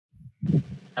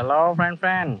Hello,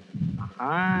 friend.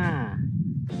 Ah,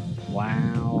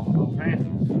 wow,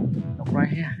 friend. Look right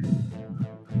here.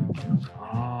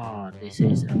 Oh, this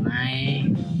is a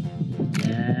nice.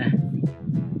 Yeah.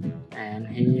 And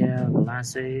here,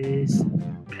 glasses.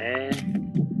 Okay.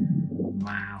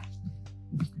 Wow.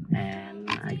 And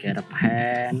I get a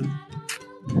pen.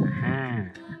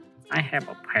 I have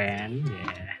a pen.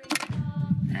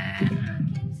 Yeah.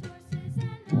 And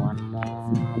one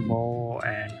more bowl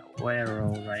and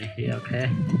arrow right here. Okay.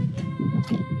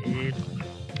 It.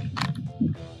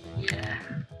 Yeah.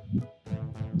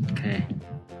 Okay.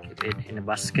 Keep it in the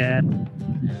basket.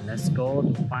 And let's go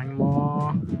to find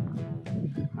more.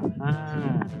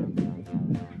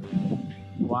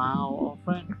 Wow,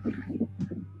 friend.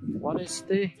 What is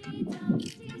this?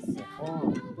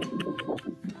 Oh,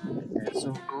 that's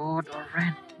so good,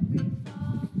 friend.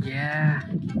 Yeah,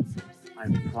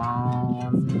 I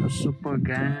found a super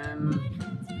gun.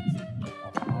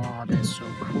 Oh, that's so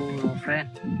cool, friend.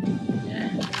 Yeah,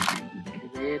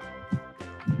 keep it.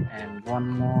 And one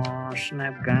more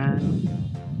snap gun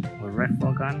or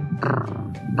rifle gun.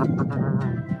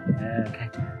 Yeah, okay,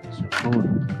 so cool.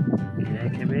 Okay,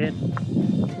 keep it.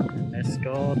 And let's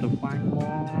go to find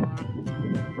more.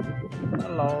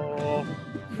 Hello.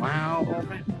 Wow,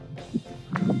 friend.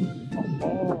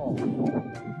 Oh,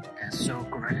 that's so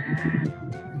great.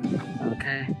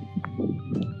 Okay,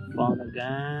 found a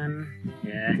gun.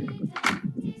 Yeah,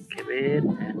 keep it.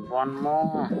 And one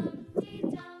more.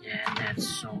 Yeah, that's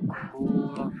so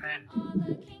cool, friend.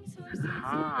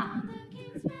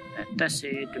 Let's see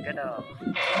it together.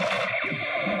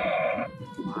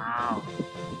 Wow,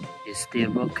 it's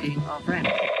still working, friend.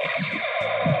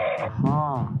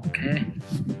 Okay.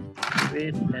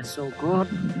 Wait, that's so good.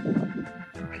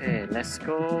 Okay, let's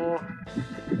go.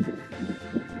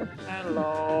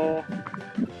 Hello.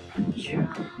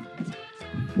 Yeah.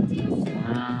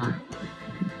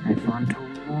 I found two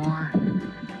more.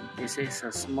 This is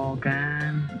a small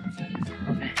gun.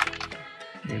 Okay,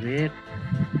 keep it.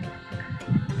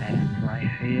 And right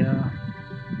here,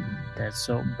 that's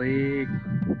so big.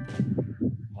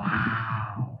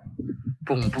 Wow.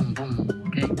 Boom, boom, boom.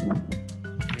 Okay,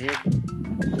 keep it.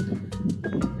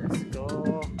 Let's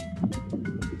go.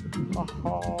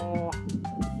 Oh,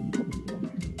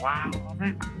 wow,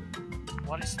 man.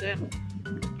 What is that?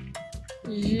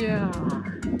 Yeah.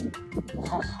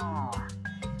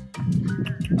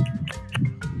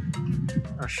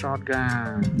 A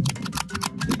shotgun.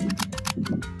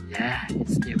 Yeah,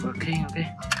 it's still working, okay?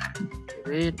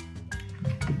 Wait.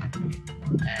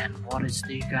 And what is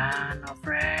the gun,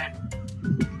 friend?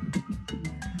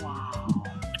 Wow.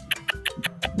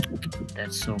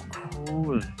 That's so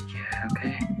cool. Yeah,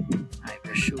 okay. I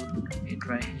will shoot it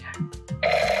right here.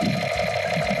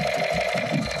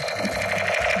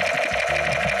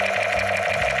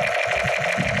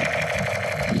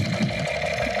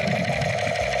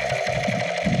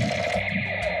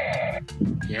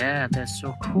 Yeah, that's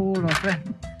so cool,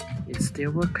 friend. It's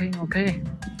still working, okay?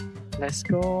 Let's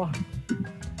go.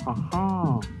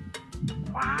 Wow,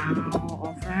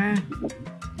 friend.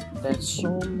 That's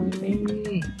so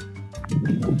many.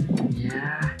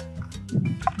 Yeah.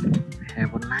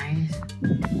 Have a nice.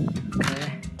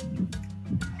 Okay.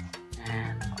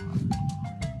 And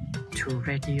two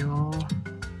radio.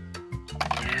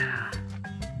 Yeah.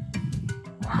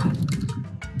 Wow.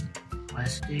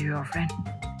 What's this, your friend?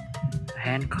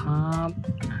 Handcuff.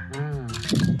 And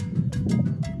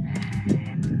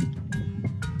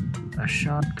a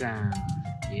shotgun.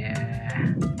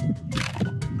 Yeah.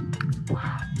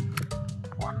 Wow.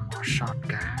 One more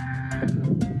shotgun.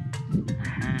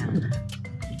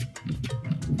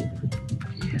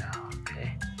 Yeah, okay.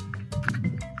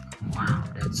 Wow,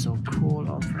 that's so cool,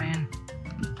 friend.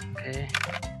 Okay.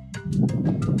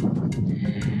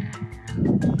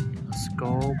 And a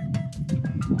scope.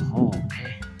 Oh,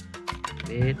 okay.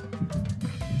 Wait.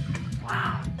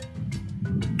 Wow.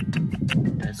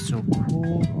 That's so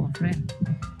cool, friend.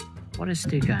 What is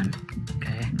the gun?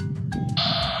 Okay.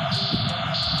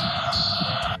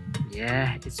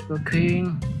 Yeah, it's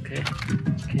working. Okay.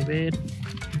 Keep it.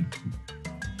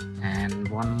 And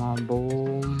one more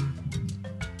boom.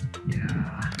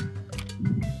 Yeah.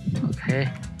 Okay.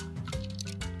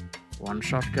 One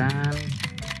shotgun.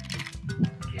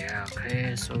 Yeah,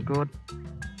 okay, so good.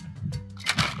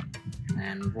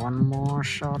 And one more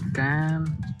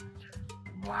shotgun.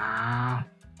 Wow,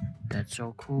 that's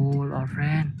so cool,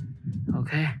 friend.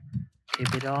 Okay,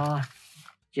 keep it all.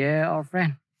 Yeah,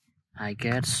 friend. I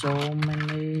get so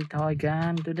many toy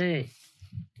gun today.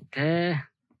 Okay,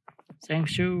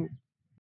 thank you.